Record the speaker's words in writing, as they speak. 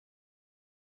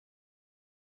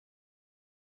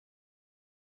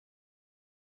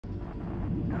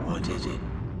is it?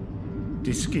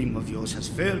 This scheme of yours has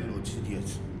failed, Lord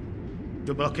Sidious.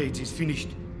 The blockade is finished.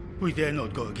 We dare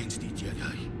not go against the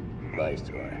Jedi.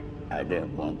 Viceroy, I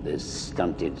don't want this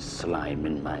stunted slime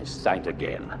in my sight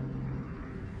again.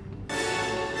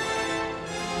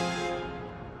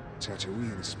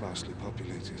 Tatooine is sparsely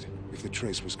populated. If the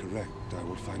trace was correct, I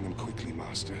will find them quickly,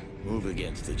 Master. Move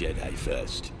against the Jedi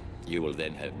first. You will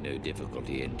then have no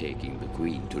difficulty in taking the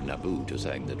Queen to Naboo to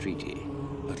sign the treaty.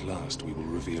 At last we will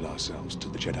reveal ourselves to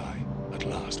the Jedi. At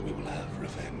last we will have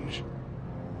revenge.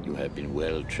 You have been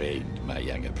well trained, my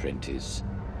young apprentice.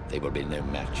 They will be no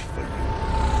match for you.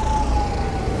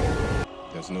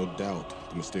 There's no doubt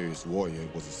the mysterious warrior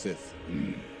was a Sith.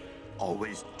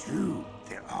 Always two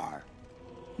there are.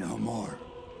 No more,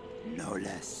 no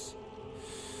less.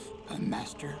 A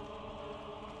master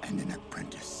and an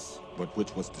apprentice. But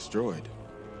which was destroyed?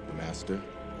 The master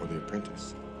or the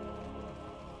apprentice?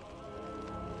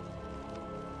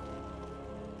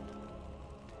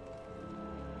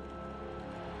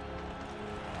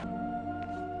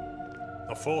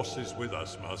 The Force is with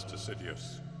us, Master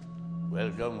Sidious.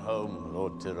 Welcome home,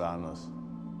 Lord Tyrannus.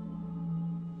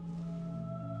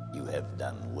 You have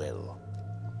done well.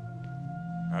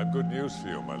 I have good news for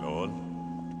you, my lord.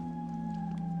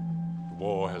 The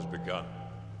war has begun.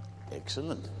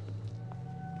 Excellent.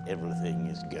 Everything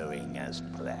is going as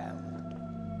planned.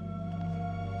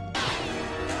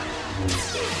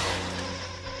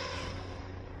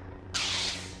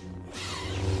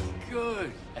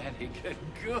 Good, Anakin,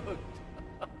 good.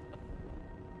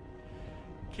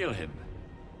 Kill him.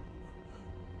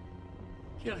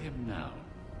 Kill him now.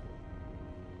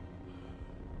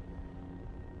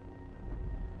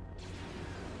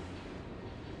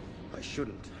 I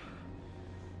shouldn't.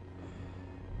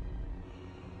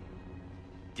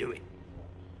 Do it.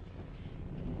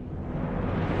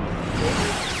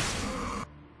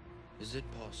 Is it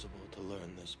possible to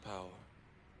learn this power?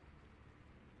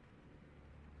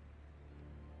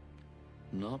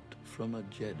 Not from a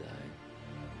Jedi.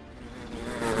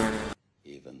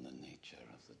 Even the nature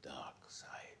of the dark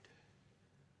side.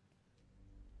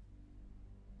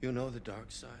 You know the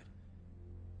dark side?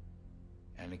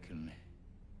 Anakin,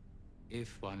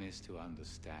 if one is to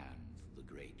understand the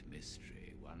great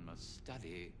mystery, one must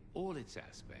study all its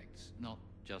aspects, not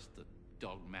just the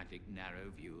dogmatic, narrow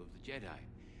view of the Jedi.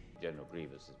 General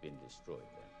Grievous has been destroyed,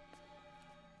 then.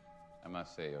 I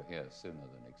must say you're here sooner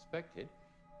than expected.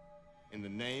 In the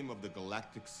name of the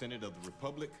Galactic Senate of the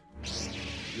Republic,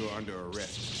 you're under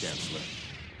arrest, Chancellor.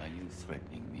 Are you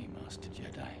threatening me, Master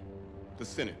Jedi? The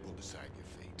Senate will decide your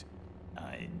fate.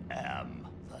 I am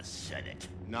the Senate.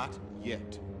 Not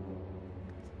yet.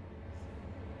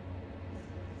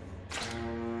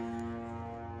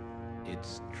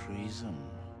 It's treason,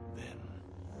 then.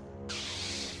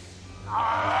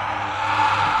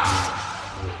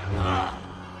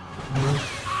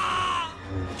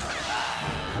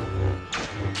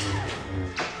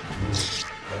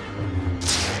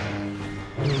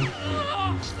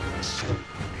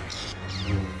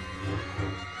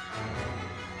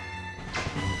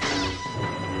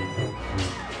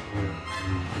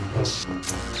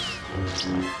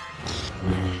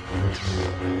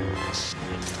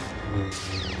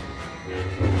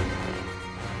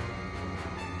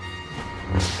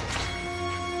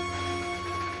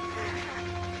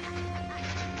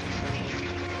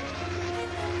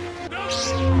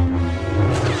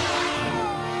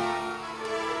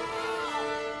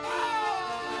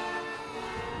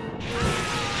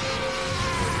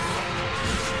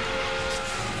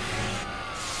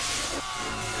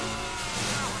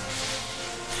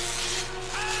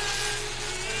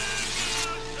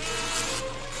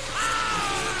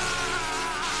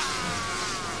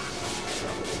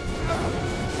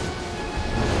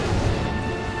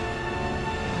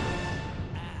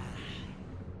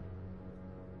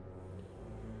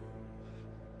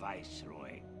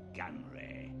 Viceroy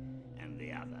Gunray and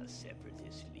the other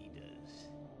separatist leaders.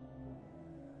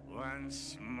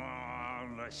 Once more,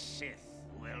 the Sith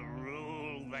will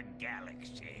rule the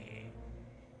galaxy.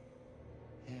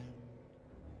 And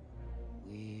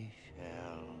we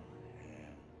shall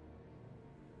have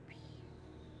peace.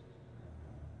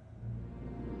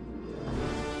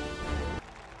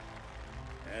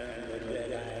 And the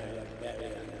Jedi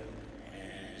Rebellion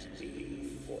has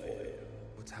been foiled.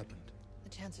 What's happened? The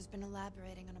Chancellor's been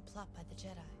elaborating on a plot by the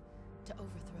Jedi to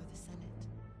overthrow the Senate.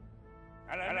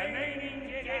 The remaining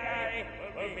Jedi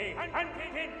will be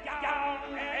hunted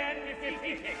down and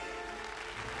defeated.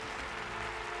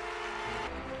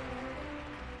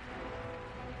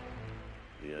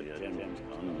 The attempt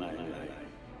on my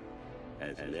life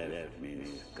has left me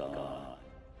scarred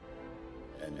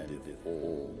and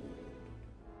deformed.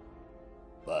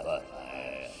 But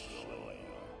I assure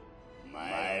you,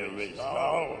 my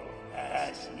resolve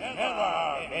has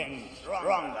never been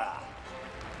stronger.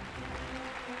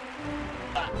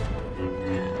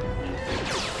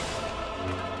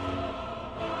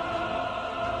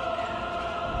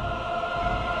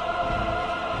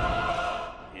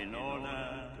 In order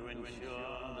to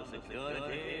ensure the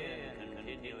security and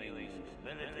continuing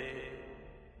stability,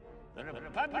 the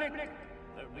Republic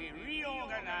will be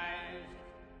reorganized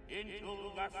into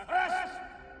the first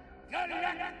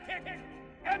galactic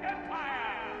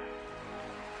empire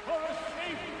for a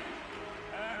safe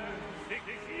and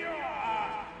secure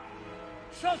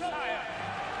society.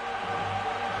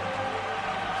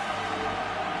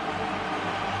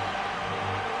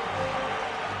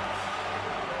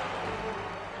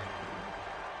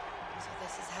 So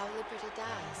this is how liberty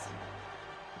dies.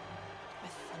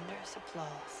 With thunderous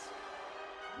applause.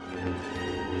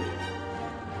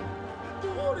 The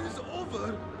war is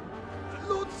over.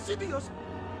 Lord Sidious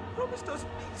promised us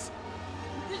peace.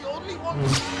 He only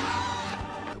wants...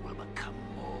 You will become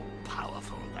more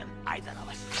powerful than either of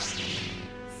us.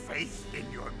 Faith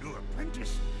in your new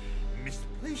apprentice,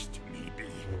 misplaced maybe,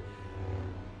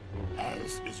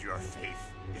 as is your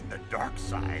faith in the dark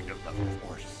side of the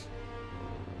Force.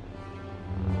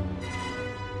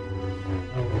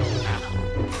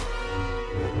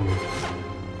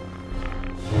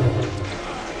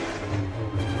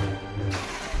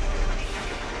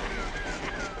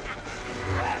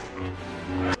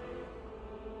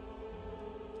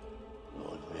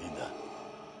 Lord Vader,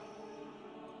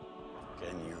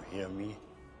 can you hear me?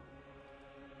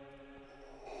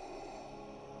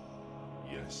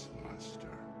 Yes,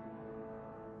 Master.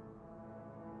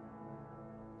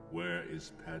 Where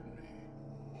is Padme?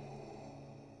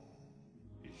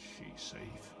 Is she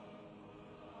safe?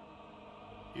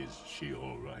 Is she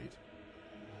all right?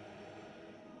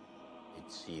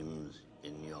 It seems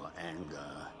in your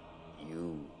anger,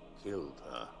 you killed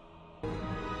her.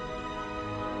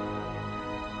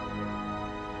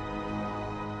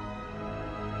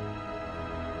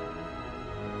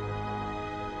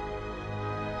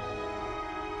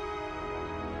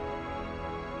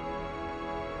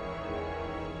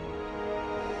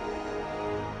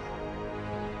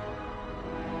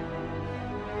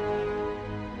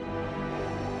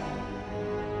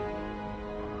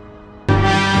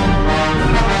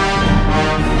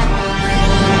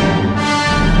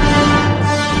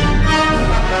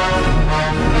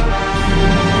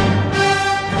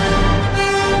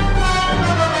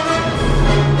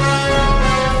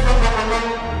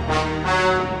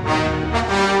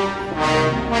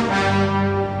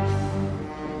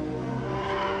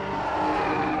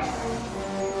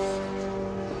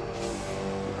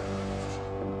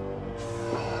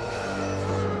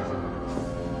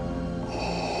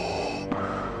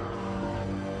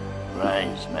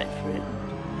 Rise, my friend.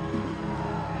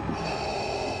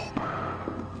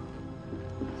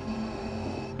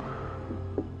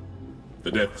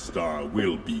 The Death Star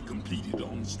will be completed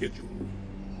on schedule.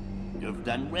 You've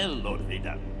done well, Lord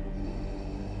Vader.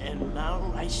 And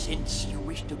now I sense you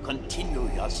wish to continue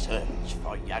your search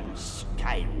for young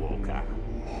Skywalker.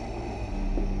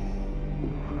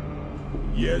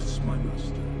 Yes, my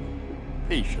master.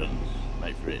 Patience,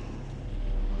 my friend.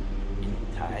 In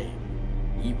time,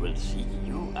 he will seek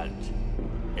you out.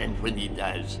 And when he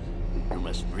does, you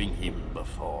must bring him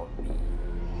before me.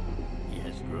 He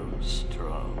has grown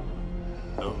strong.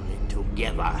 Only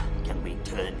together can we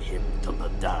turn him to the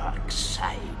dark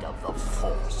side of the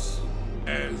Force.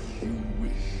 As you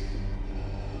wish.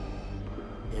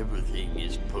 Everything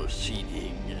is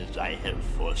proceeding as I have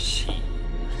foreseen.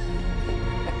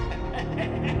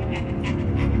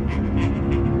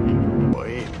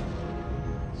 Boy,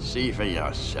 see for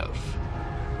yourself.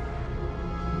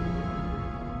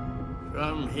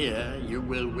 From here, you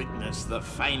will witness the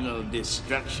final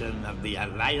destruction of the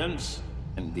Alliance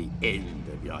and the end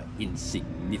of your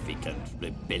insignificant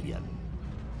rebellion.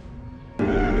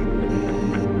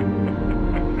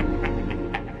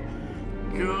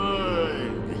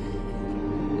 Good.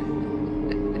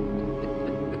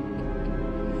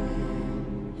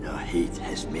 Your hate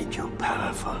has made you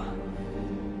powerful.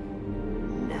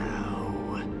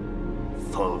 Now,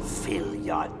 fulfill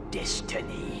your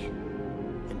destiny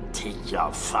and take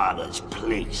your father's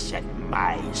place at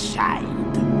my side.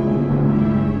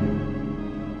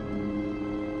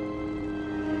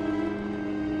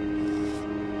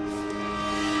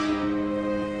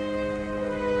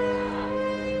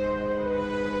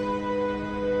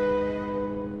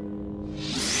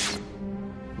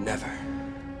 Never.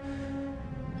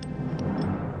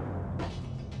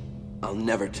 I'll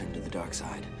never turn to the dark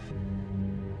side.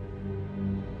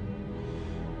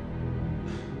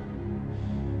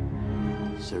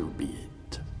 So be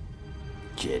it,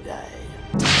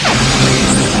 Jedi.